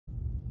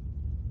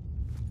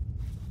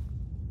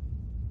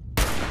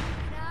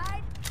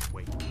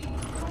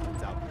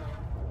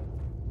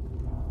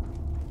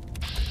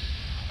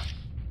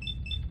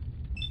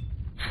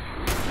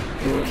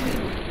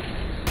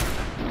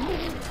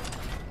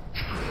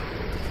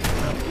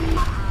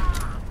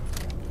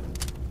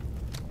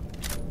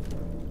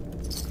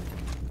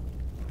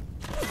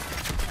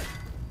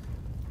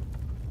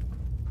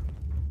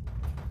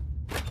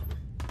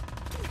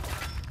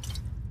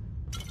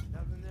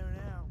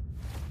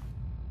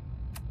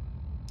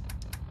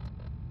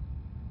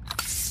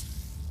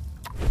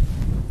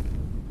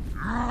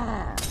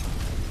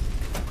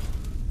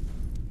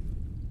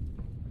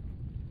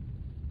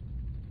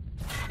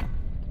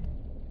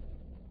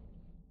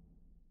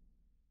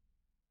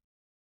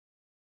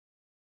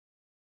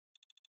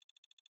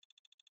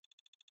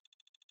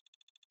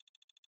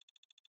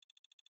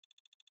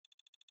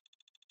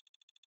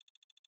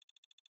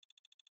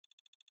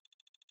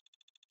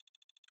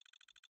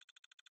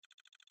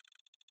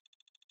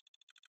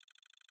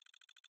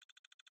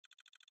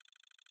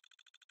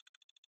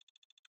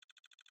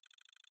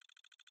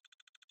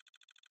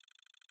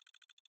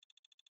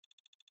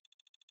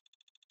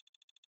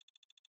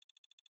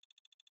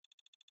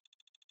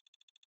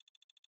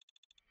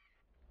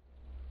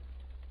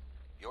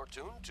You're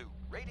tuned to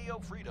Radio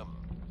Freedom.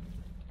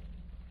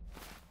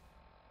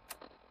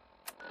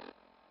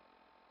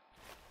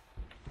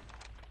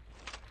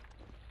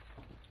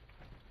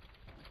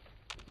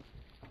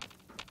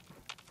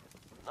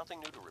 Nothing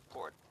new to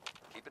report.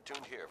 Keep it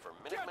tuned here for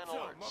Minutemen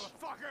alerts.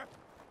 Motherfucker!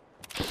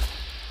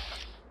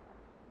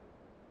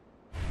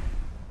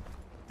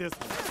 This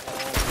one's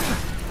all...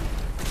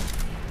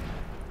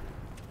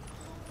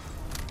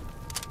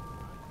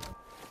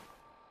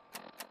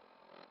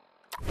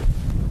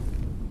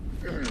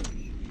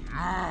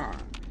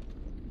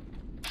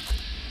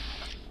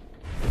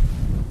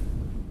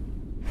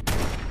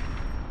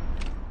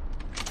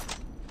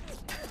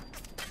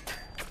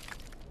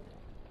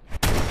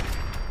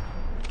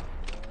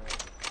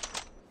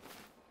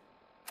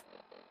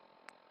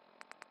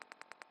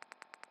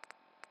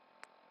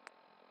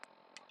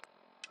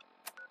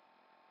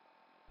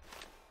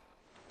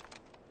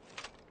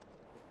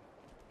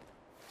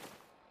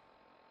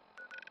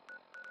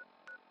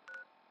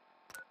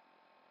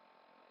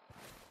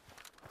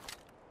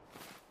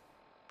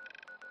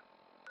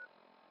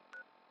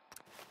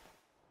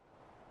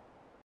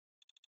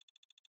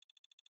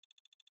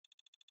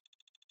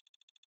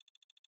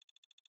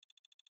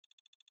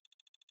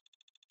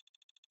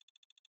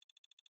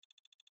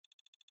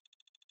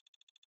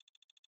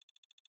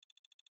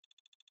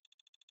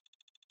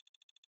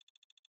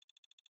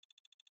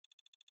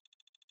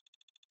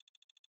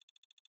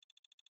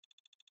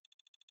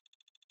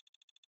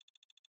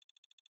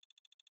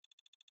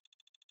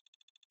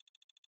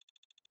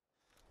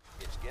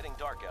 It's getting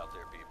dark out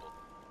there, people.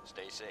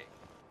 Stay safe.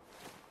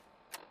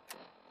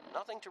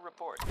 Nothing to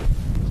report.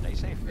 Stay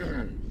safe.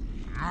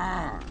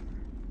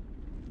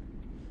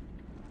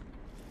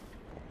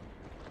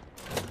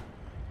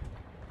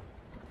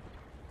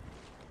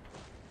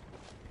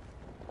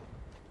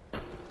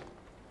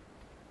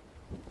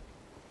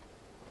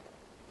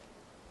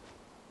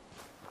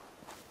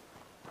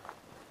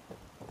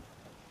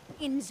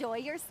 Enjoy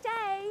your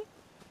stay.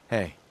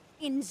 Hey.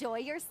 Enjoy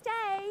your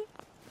stay.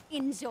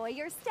 Enjoy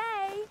your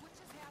stay.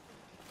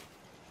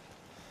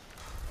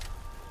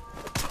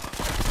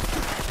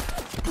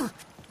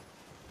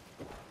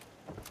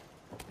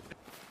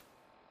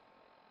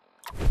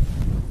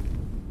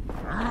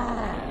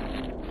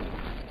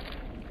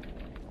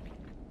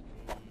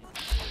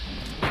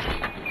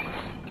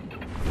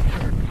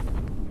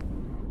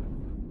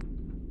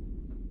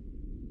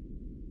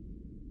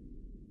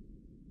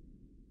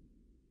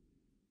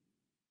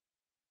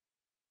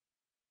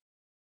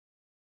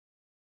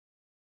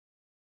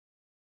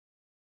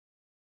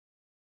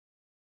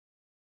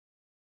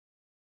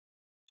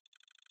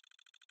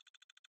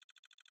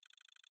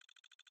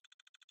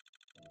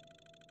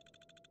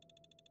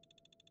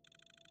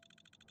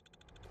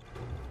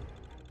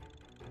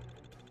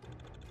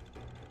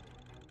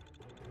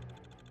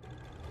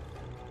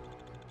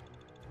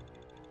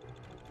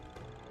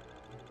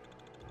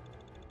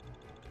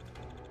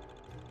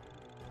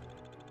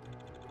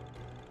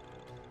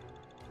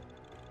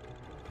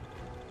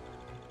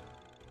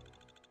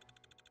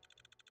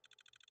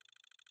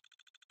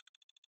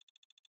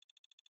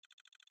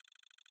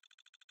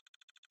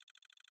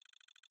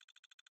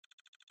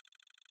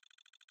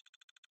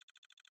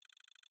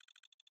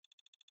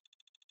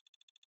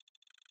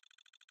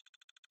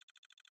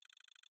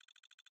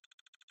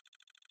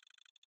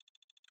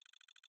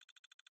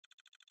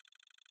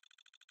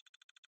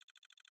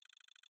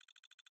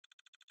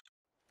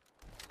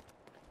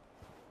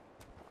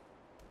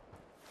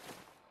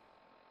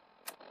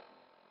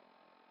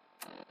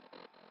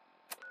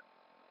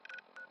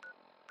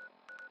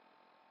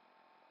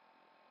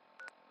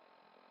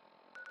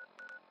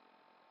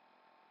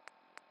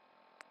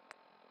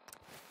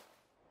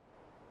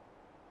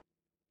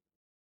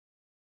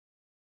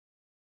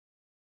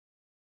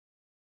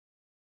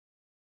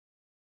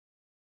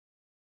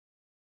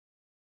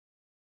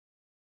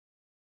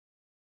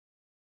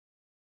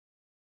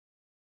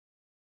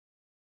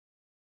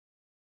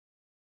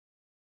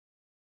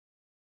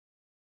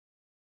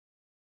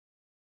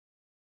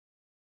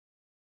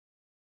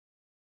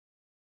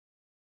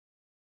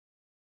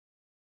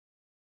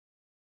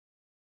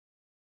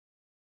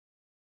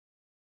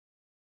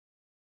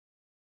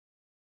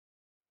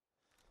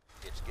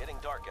 It's getting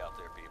dark out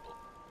there, people.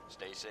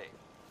 Stay safe.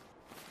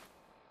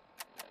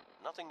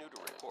 Nothing new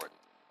to report.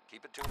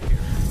 Keep it tuned here.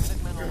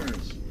 Minutemen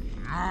alerts.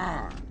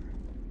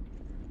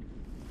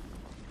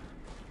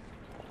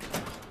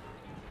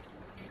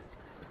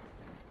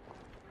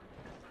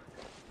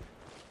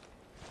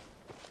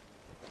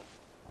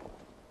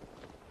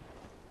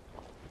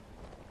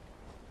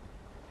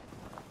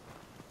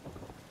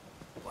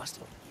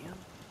 Busted again?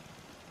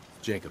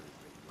 Jacob.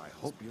 I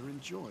hope you're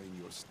enjoying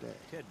your stay.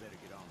 Ted better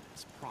get on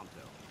this pronto.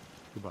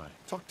 Goodbye.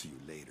 Talk to you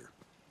later.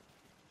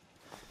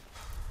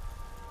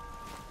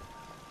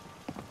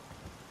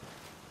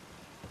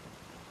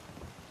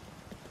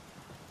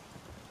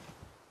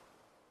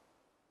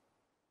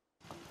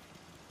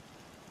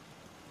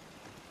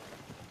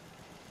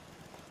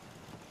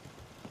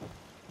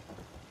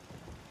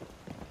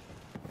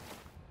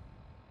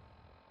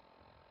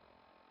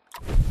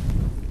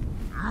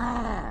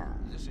 Ah!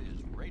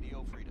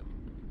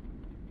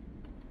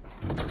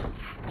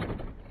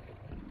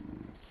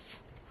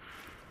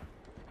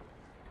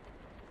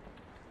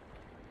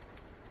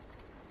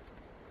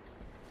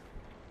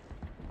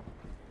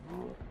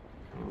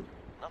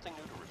 Nothing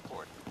new to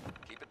report.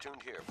 Keep it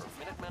tuned here for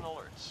Minutemen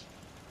alerts.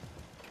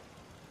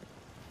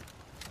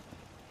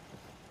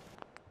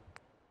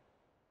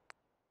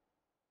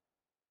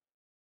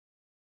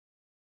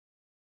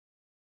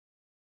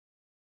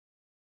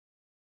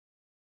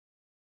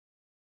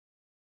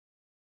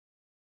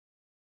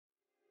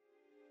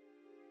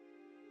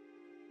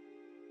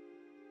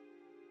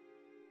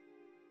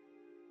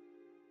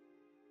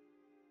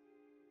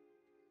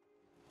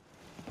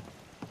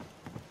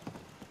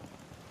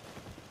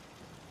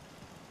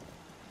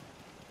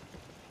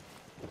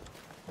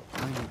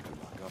 I need to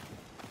lock up.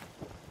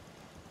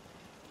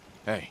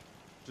 Hey.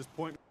 Just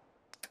point.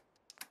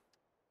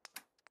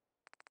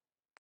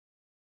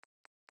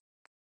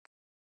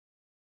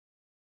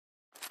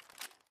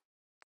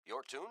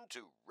 You're tuned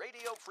to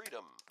Radio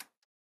Freedom.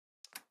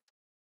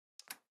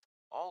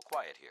 All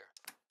quiet here.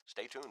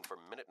 Stay tuned for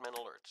Minutemen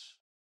alerts.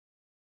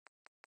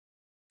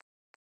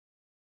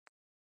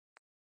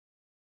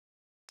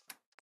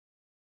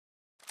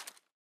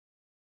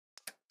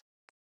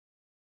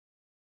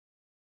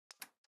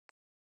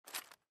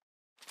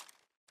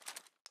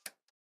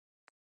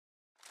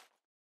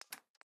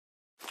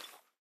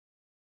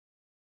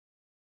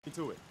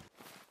 To it.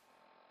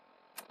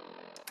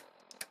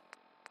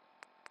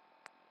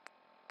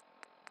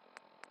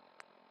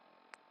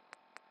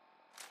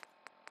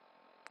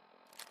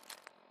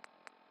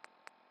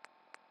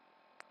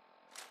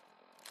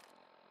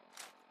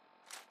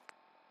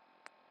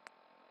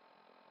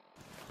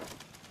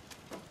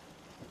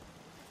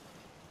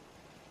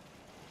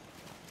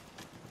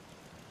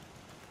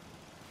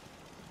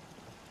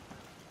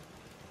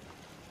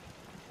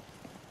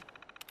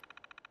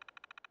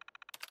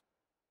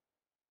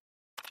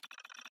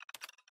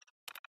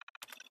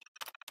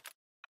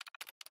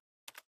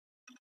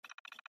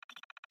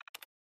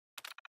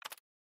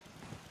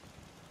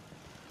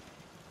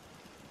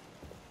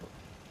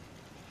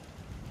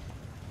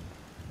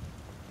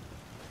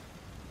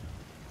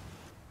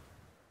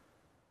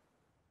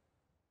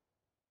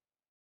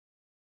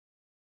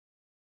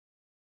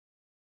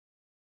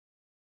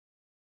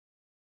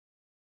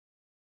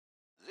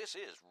 This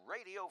is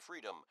Radio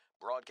Freedom,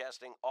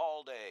 broadcasting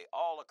all day,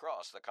 all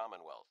across the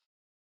Commonwealth.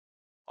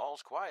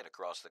 All's quiet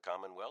across the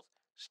Commonwealth.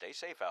 Stay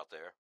safe out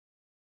there.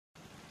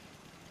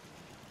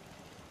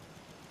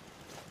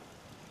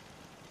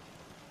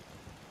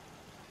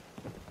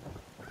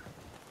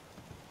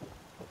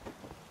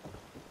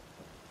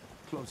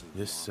 Closing the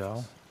This cell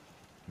office.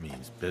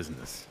 means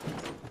business.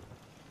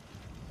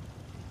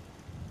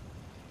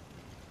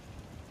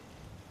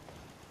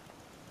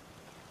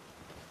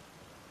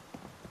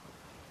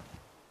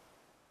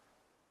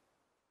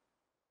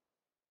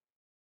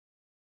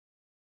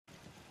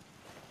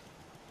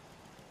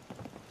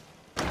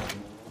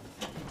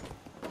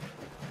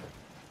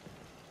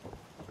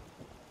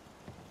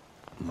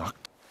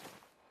 Locked.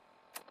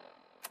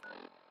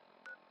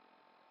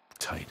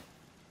 Tight.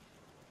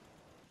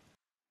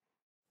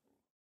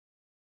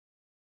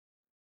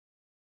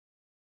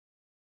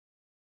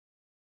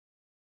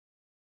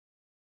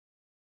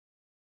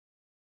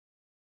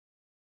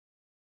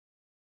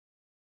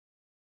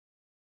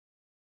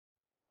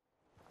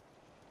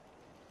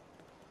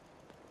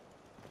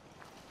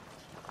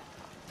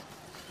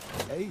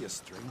 Hey, you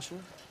stranger.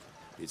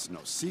 It's no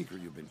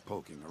secret you've been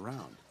poking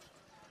around.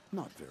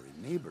 Not very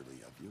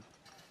neighborly of you,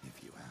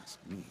 if you ask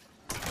me.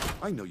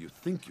 I know you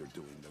think you're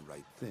doing the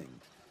right thing.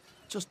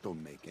 Just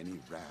don't make any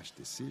rash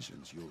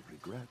decisions you'll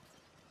regret.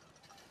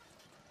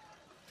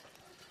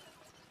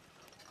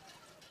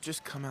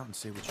 Just come out and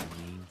say what you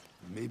mean.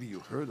 Maybe you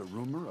heard a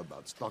rumor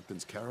about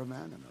Stockton's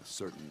caravan and a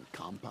certain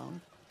compound?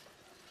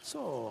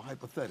 So,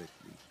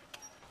 hypothetically,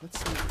 let's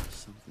say there's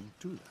something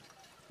to that.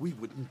 We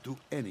wouldn't do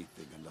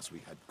anything unless we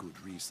had good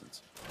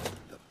reasons.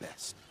 The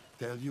best.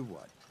 Tell you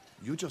what,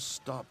 you just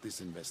stop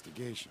this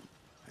investigation,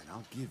 and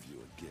I'll give you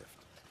a gift.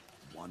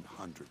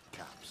 100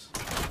 caps.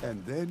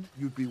 And then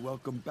you'd be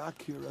welcome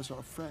back here as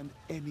our friend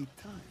anytime.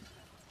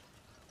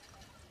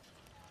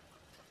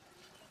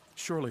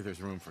 Surely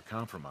there's room for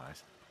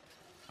compromise.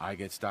 I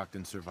get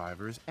Stockton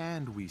survivors,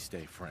 and we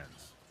stay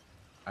friends.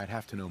 I'd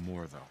have to know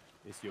more, though.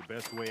 It's your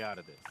best way out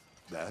of this.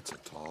 That's a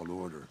tall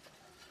order.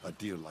 A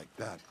deal like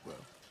that, well,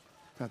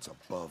 that's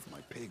above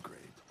my pay grade.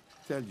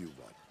 Tell you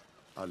what,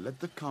 I'll let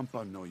the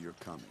compound know you're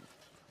coming.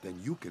 Then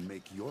you can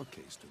make your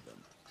case to them.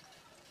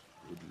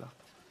 Good luck.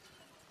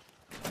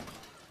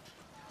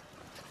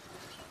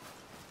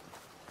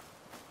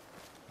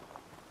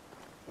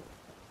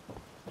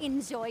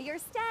 Enjoy your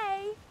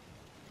stay.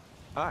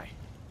 Hi.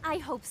 I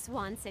hope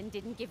Swanson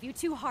didn't give you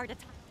too hard a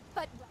time.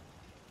 But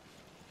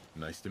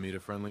Nice to meet a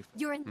friendly...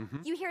 you're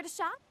in. You here to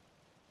shop?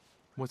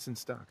 What's in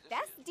stock?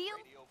 Best deal.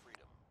 Radio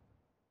Freedom.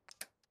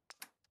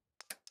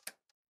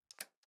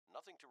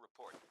 Nothing to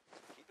report.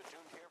 Keep it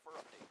tuned here for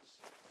updates.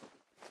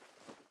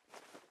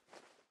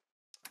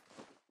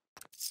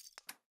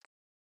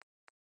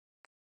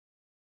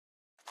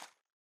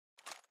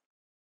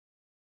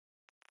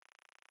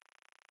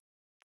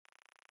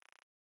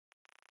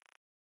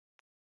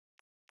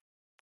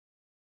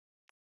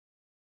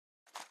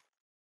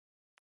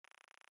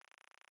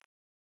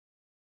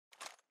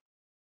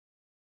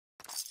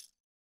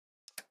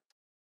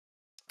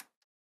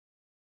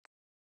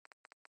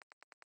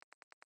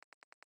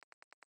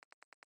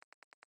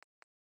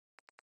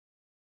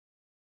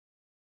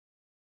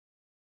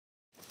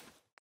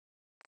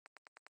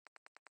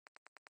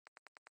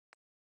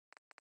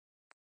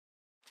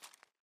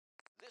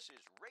 This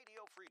is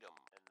Radio Freedom,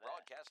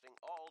 broadcasting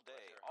all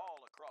day,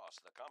 all across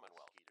the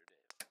Commonwealth.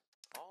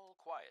 All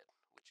quiet,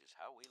 which is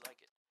how we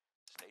like it.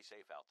 Stay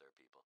safe out there,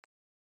 people.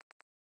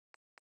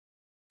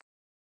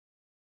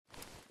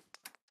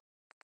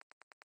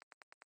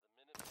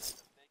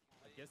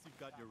 I guess you've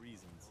got your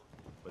reasons,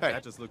 but Hey.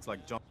 that just looks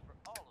like John. For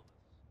all of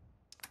us.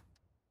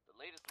 The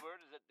latest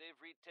word is that they've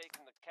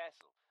retaken the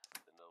castle,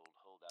 an old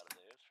holdout of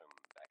theirs from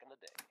back in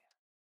the day.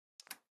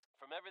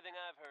 From everything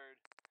I've heard,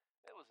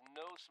 it was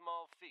no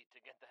small feat to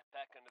get that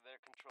back under their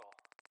control.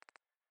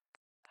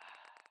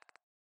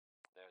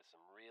 There's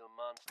some real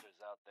monsters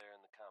out there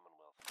in the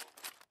Commonwealth,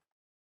 folks.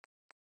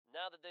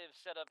 Now that they've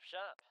set up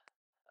shop,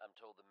 I'm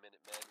told the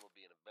Minutemen will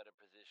be in a better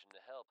position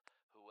to help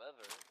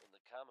whoever in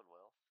the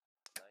Commonwealth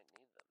might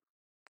need them.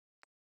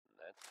 And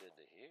that's good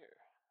to hear,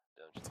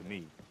 don't you To think?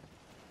 me.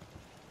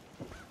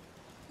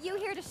 You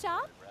here to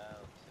shop?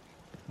 Round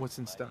What's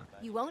in stock?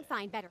 You won't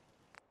find better.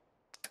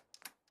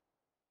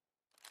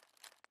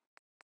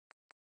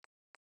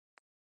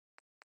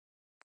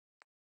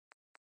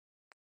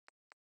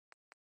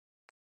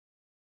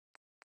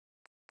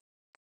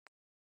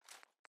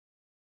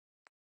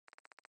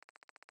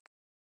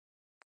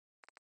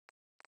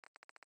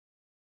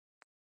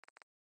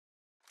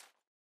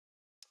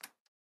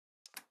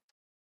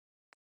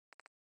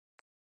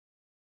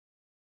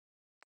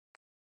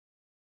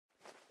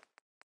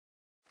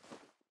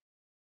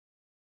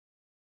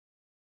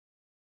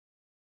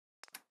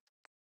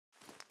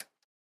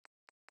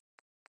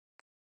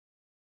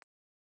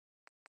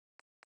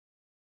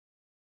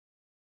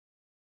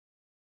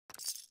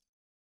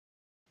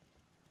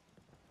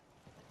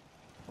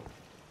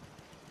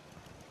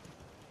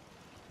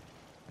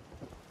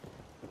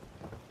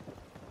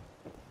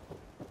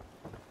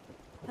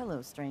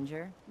 Hello,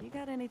 stranger. You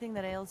got anything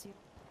that ails you?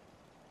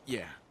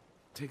 Yeah.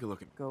 Take a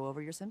look at. Go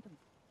over your symptoms.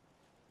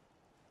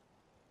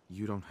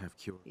 You don't have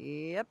cure.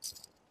 Yep.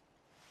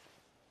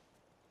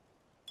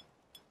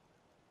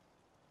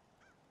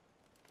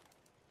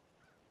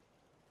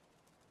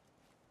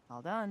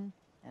 All done.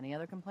 Any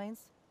other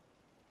complaints?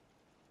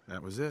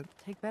 That was it.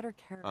 Take better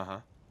care. Uh huh.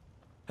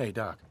 Hey,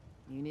 Doc.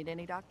 You need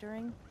any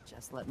doctoring?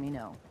 Just let me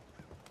know.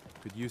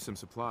 Could use some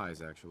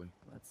supplies, actually.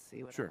 Let's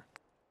see what. Sure.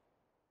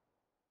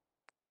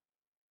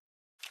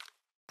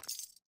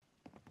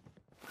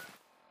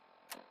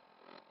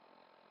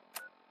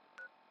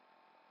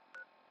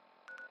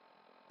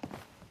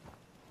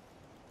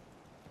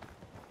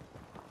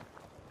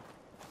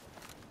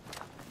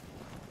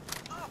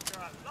 After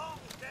a long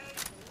day,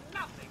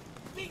 nothing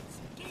beats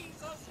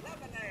Jesus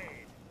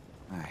lemonade.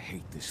 I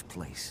hate this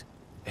place.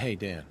 Hey,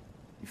 Dan.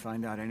 You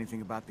find out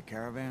anything about the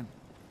caravan?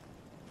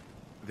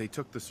 They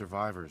took the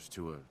survivors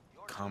to a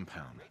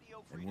compound.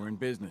 Then we're in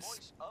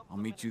business. I'll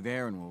meet you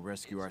there and we'll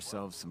rescue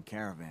ourselves some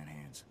caravan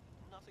hands.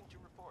 Nothing to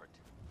report.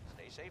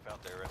 Stay safe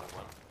out there,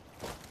 everyone.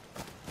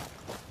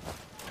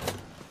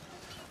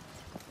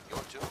 You're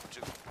tuned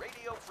to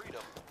Radio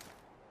Freedom.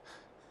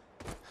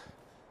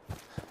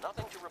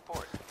 Nothing to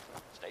report.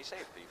 Stay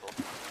safe, people.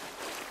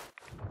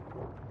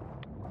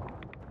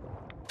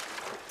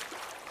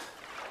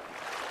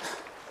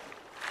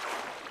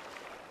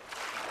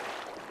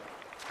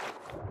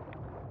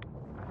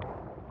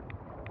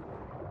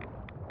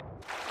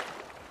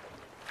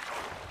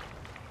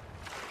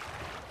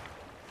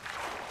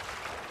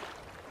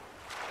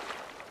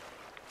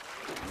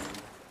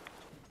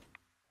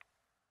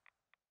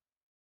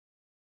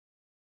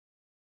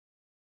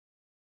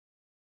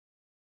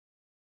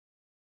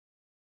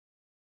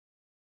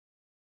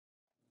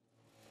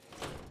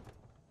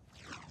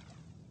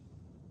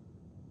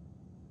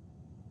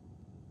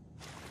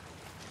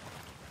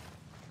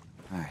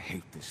 I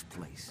hate this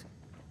place.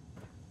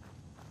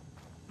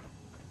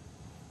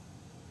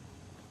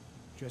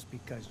 Just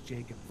because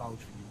Jacob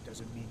vouched for you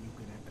doesn't mean you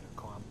can enter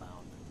the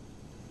compound.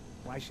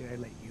 Why should I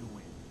let you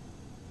in?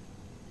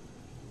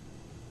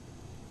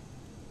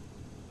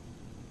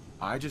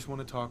 I just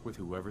want to talk with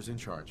whoever's in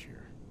charge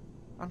here.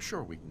 I'm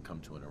sure we can come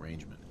to an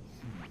arrangement.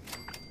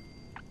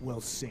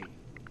 We'll see.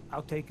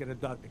 I'll take her to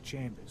Dr.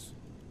 Chambers.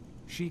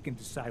 She can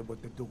decide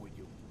what to do with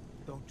you.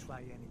 Don't try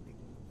anything.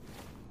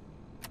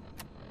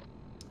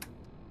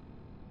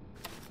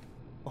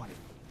 Buddy,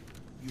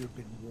 you've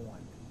been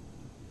warned.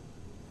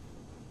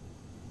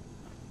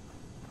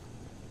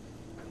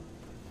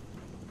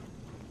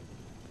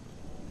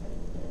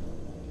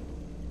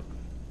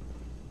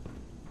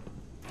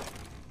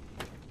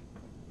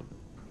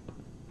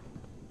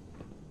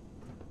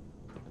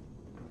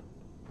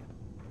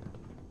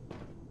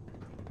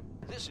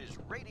 This is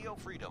Radio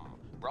Freedom,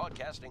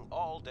 broadcasting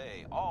all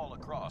day, all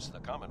across the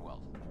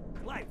Commonwealth.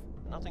 Blythe!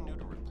 Nothing new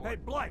to report. Hey,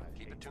 Blythe!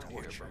 Keep it tuned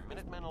here for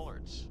Minutemen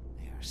alerts.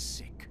 They are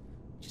sick.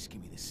 Just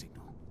give me the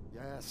signal.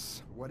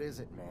 Yes, what is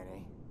it,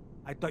 Manny?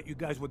 I thought you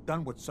guys were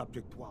done with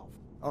Subject 12.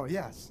 Oh,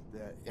 yes,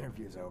 the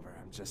interview's over.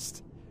 I'm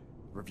just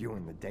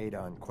reviewing the data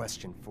on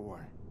Question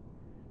 4.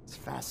 It's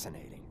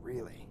fascinating,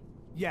 really.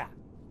 Yeah,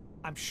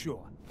 I'm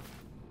sure.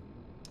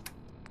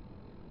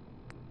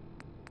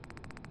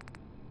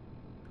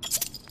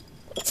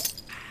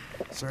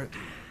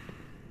 Certainly.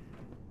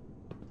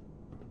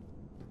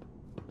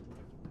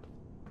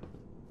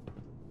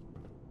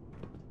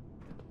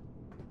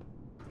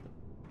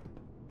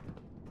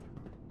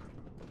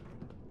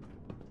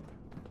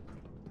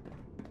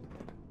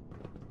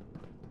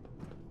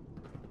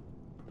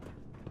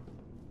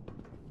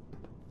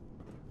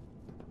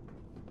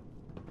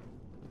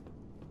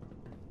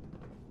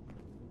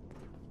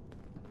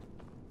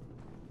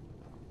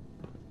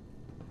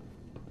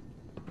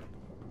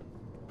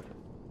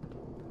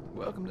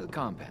 Welcome to the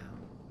compound.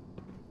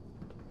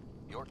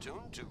 You're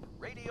tuned to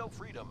Radio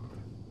Freedom.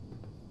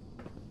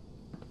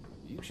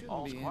 You shouldn't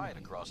All's be quiet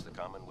in. across the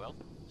Commonwealth.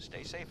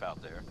 Stay safe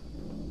out there.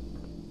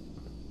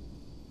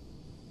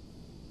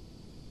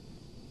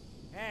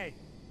 Hey,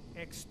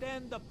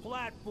 extend the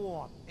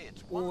platform.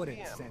 It's 1 Order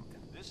p.m. center.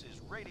 This is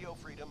Radio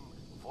Freedom,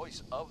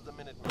 voice of the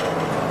Minutemen.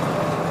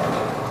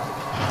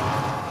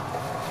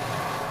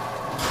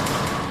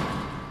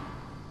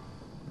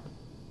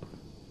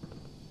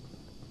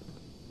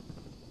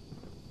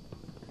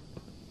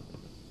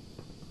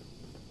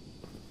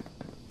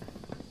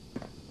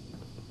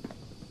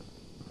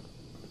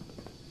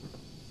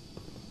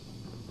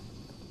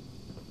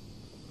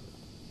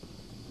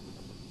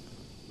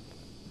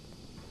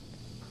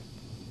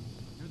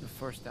 You're the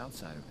first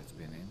outsider that's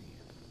been in here.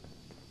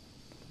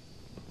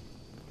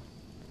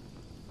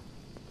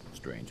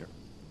 Stranger.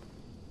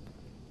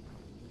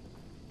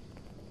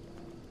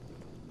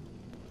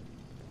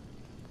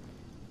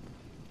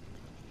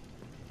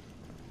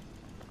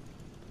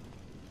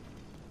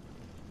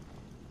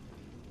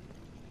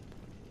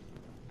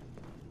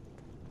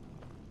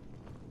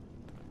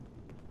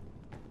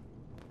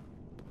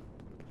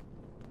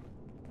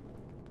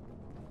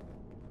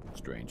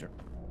 Stranger.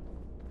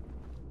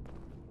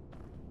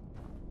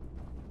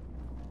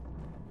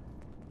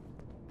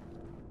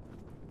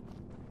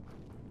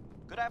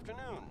 Good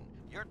afternoon.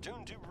 You're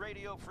tuned to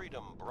Radio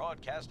Freedom,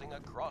 broadcasting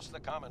across the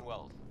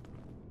Commonwealth.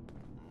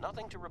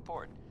 Nothing to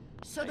report.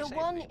 So Stay the safe,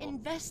 one people.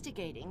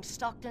 investigating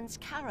Stockton's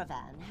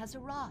caravan has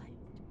arrived.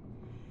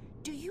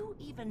 Do you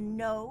even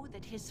know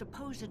that his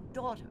supposed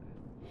daughter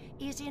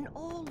is in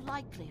all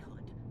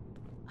likelihood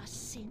a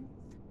synth?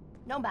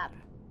 No matter.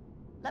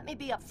 Let me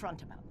be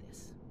upfront about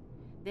this.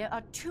 There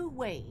are two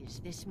ways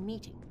this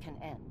meeting can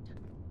end.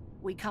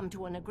 We come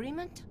to an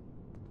agreement,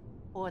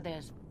 or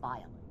there's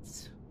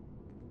violence.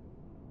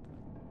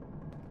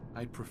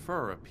 I'd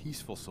prefer a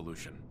peaceful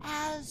solution.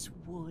 As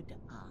would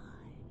I.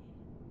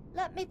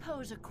 Let me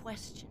pose a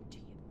question to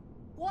you.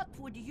 What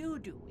would you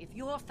do if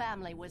your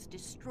family was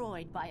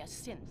destroyed by a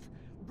synth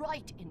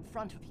right in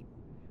front of you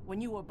when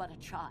you were but a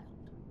child?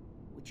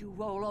 Would you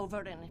roll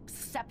over and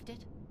accept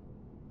it?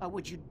 Or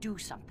would you do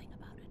something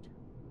about it?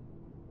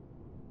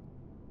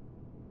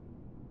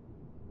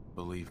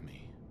 Believe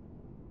me,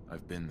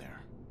 I've been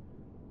there.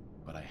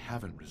 But I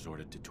haven't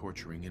resorted to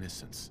torturing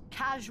innocents.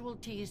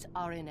 Casualties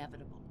are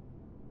inevitable.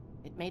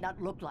 It may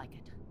not look like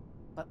it,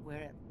 but we're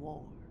at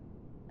war.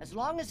 As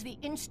long as the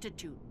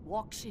Institute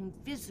walks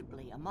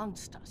invisibly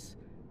amongst us,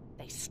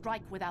 they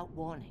strike without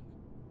warning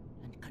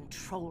and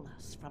control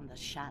us from the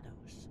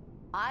shadows.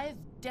 I've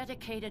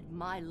dedicated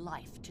my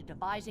life to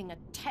devising a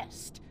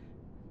test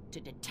to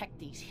detect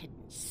these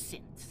hidden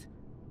synths,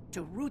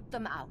 to root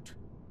them out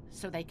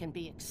so they can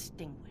be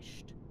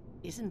extinguished.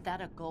 Isn't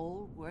that a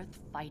goal worth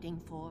fighting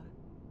for?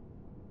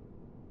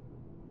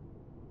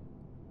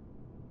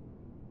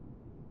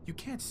 You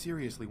can't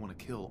seriously want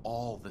to kill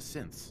all the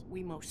synths.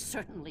 We most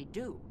certainly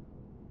do,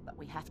 but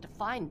we have to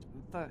find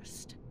them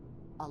first.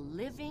 A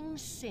living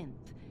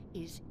synth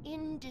is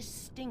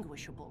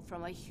indistinguishable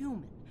from a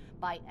human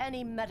by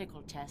any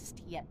medical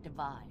test yet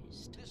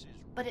devised.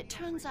 But it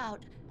turns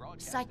out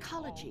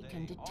psychology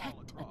can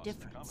detect a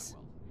difference.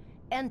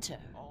 Enter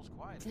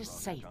the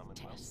SAFE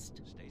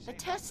test. The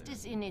test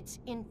is in its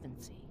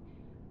infancy,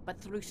 but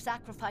through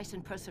sacrifice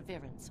and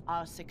perseverance,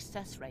 our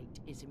success rate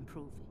is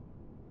improving.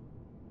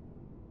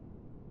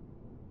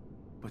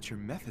 But your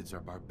methods are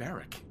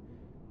barbaric.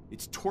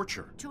 It's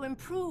torture. To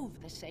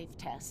improve the SAFE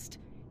test,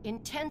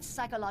 intense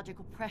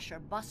psychological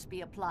pressure must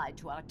be applied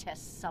to our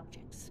test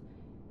subjects.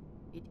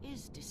 It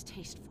is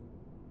distasteful,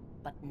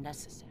 but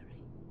necessary.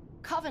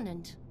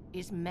 Covenant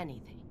is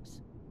many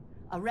things.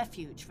 A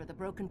refuge for the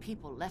broken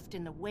people left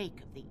in the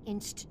wake of the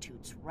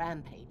Institute's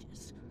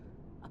rampages.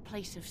 A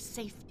place of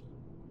safety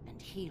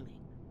and healing.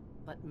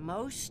 But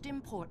most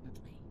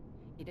importantly,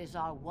 it is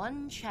our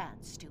one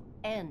chance to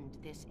end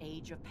this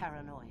age of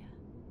paranoia.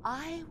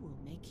 I will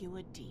make you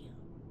a deal.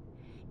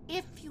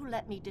 If you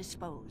let me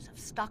dispose of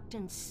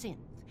Stockton's synth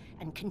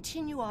and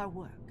continue our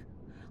work,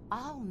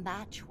 I'll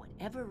match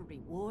whatever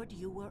reward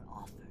you were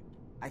offered.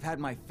 I've had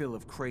my fill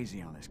of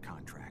crazy on this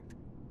contract.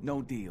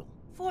 No deal.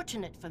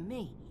 Fortunate for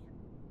me,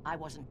 I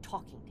wasn't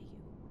talking to you.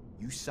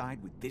 You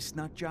side with this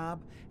nut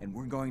job, and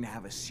we're going to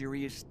have a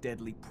serious,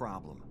 deadly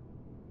problem.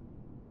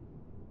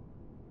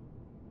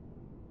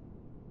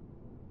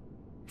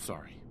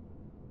 Sorry.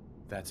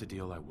 That's a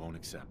deal I won't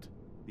accept.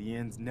 The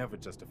ends never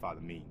justify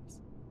the means.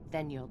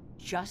 Then you'll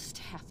just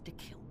have to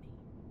kill me.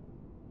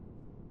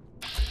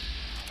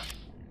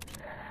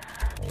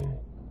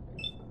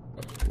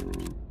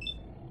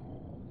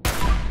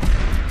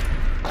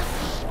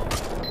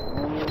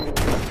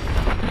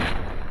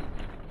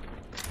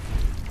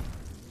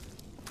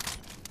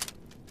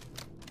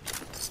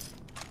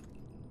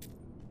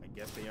 I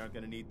guess they aren't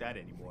gonna need that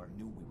anymore. I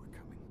knew we were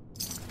coming.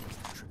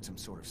 Tripped some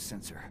sort of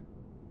sensor.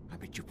 I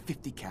bet you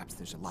 50 caps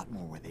there's a lot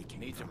more where they came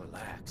Need to from.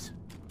 relax.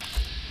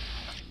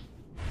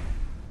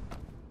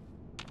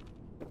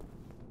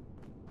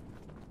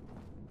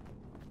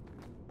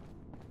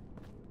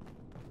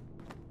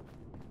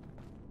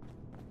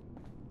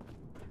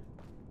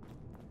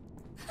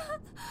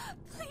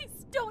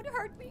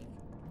 hurt me.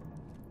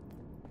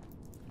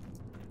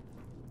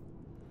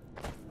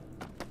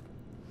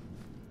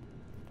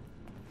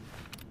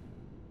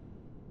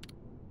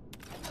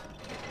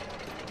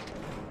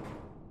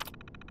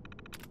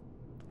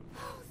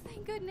 Oh,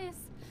 thank goodness.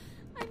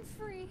 I'm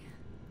free.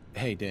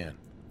 Hey, Dan.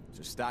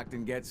 So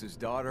Stockton gets his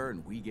daughter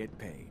and we get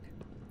paid.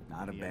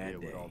 Not a Any bad idea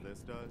day. what all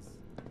this does?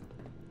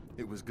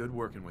 It was good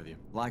working with you.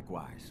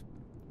 Likewise.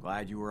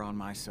 Glad you were on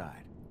my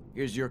side.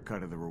 Here's your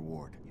cut of the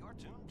reward.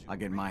 I'll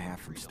get my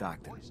half from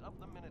Stockton.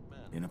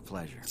 Been a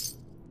pleasure.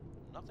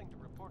 Nothing to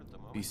report at the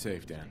moment. Be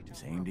safe, Dan.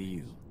 Same to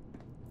you.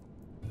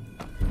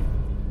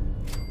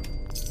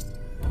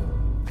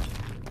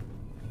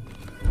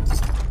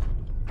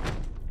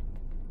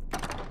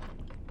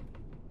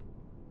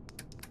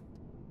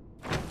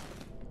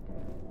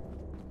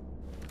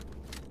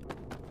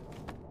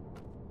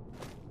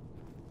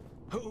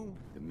 Who?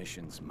 The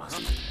missions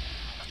must.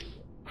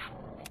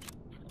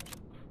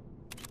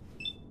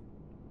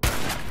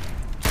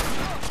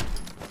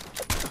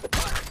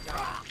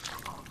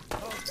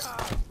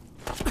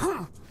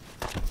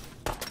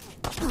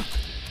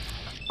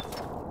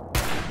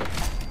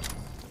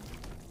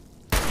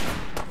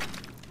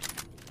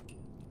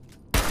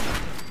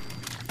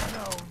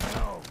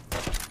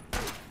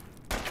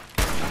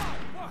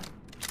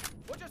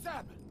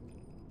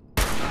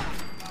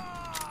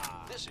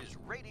 This is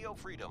Radio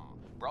Freedom,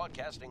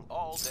 broadcasting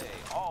all day,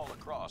 all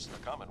across the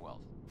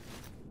Commonwealth.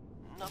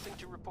 Nothing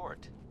to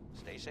report.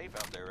 Stay safe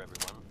out there,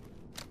 everyone.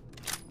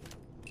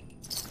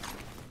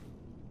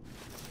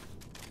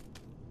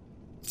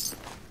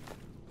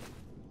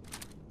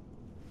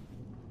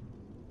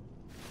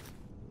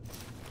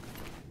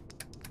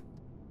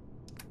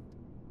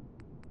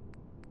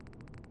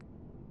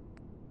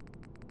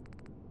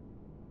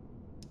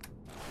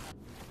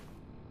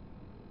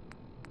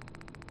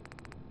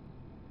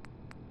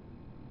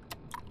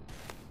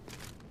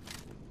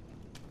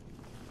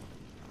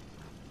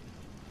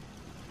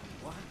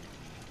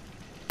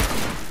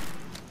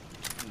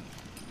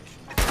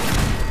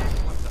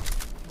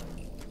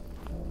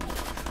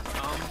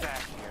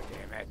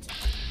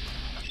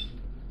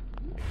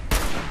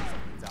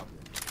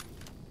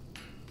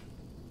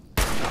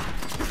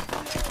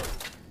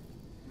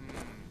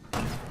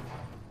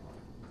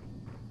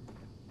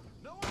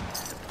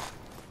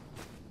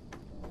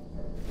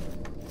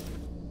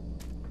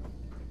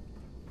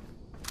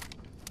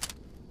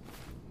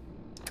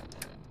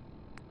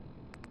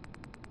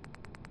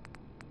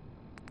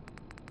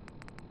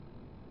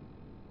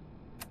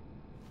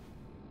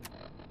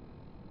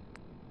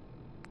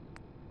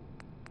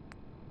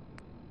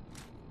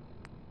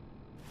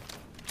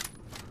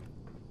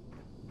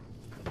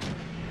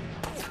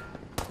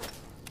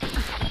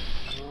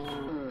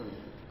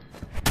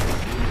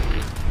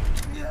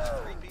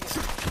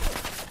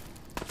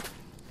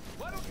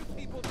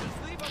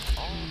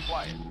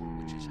 Quiet,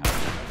 which is how we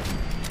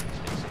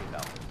stay safe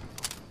out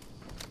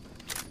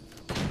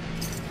there.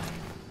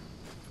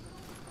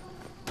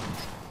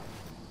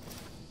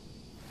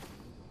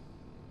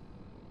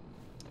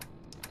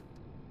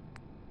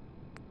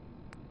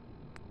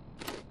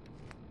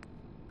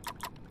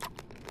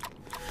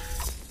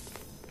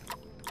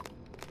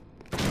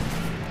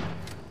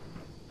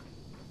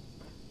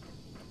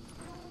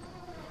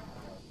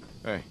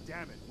 Hey.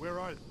 Damn it, where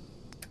are they?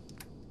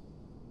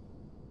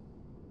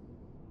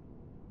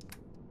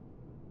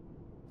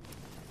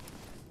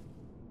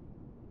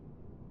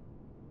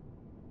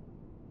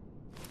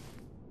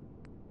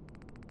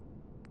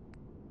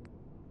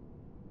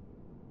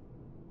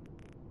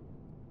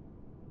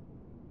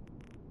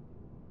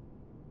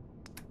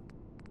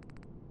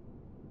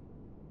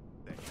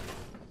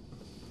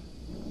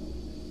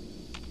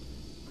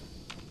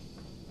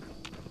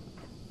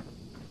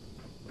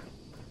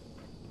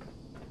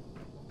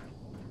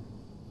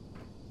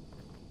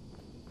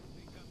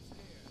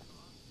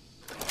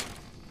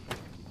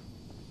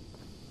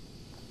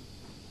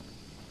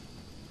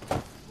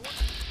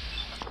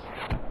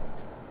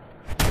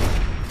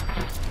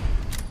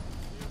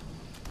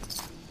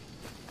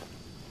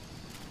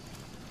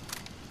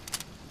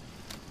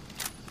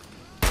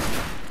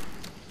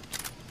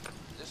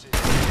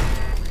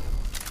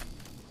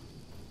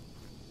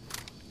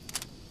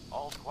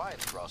 All's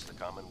quiet across the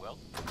Commonwealth.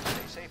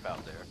 Stay safe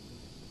out there.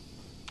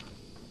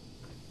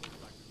 Looks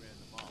like we ran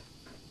them off.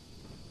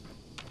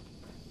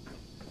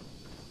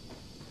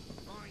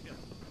 Find him.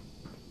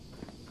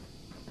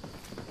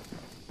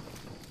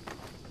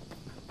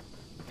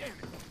 Damn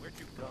it, where'd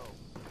you go?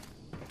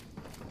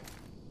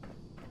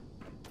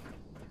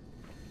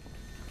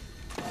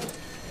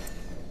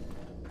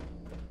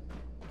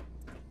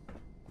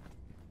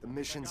 The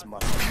missions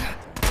must.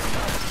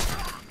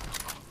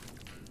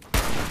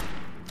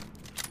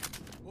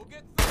 We'll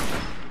get through.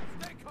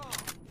 Stay calm.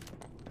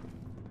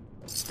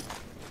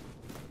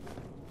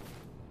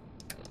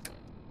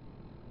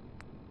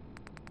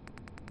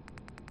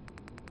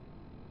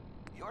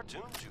 You're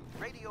tuned to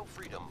Radio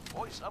Freedom,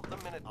 voice of the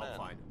Minutemen. I'll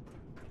find him.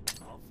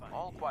 I'll find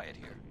All you. quiet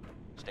here.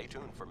 Stay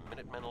tuned for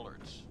Minutemen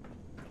alerts.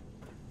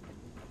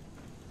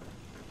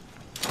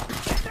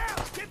 Get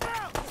down! Get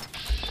down!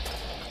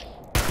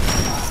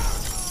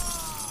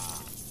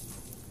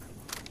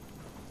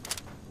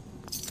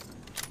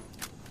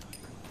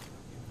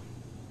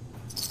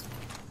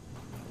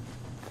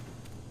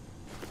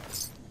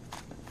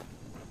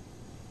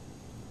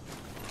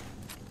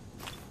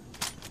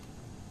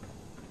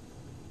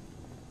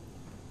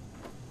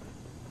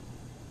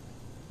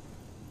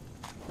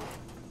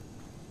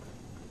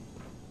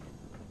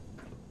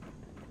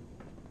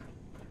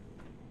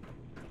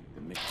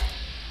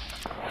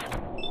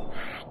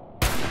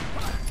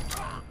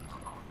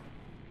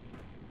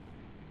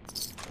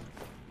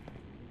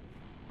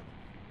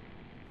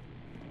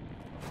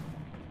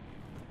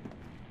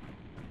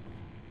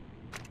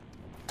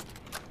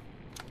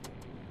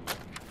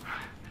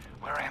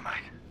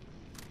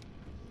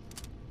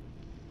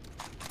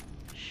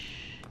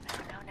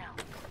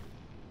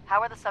 How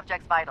are the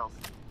subject's vitals?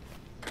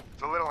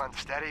 It's a little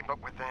unsteady,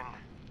 but within.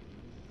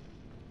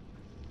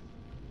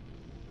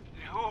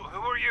 Who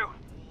are you?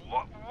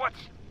 What's...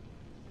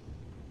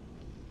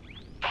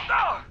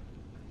 Oh!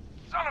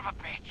 Son of a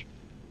bitch!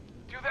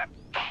 Do that...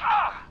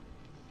 Ah!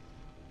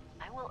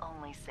 I will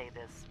only say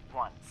this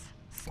once.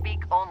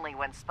 Speak only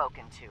when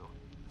spoken to.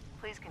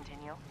 Please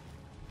continue.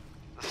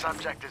 The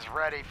subject is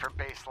ready for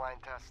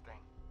baseline testing.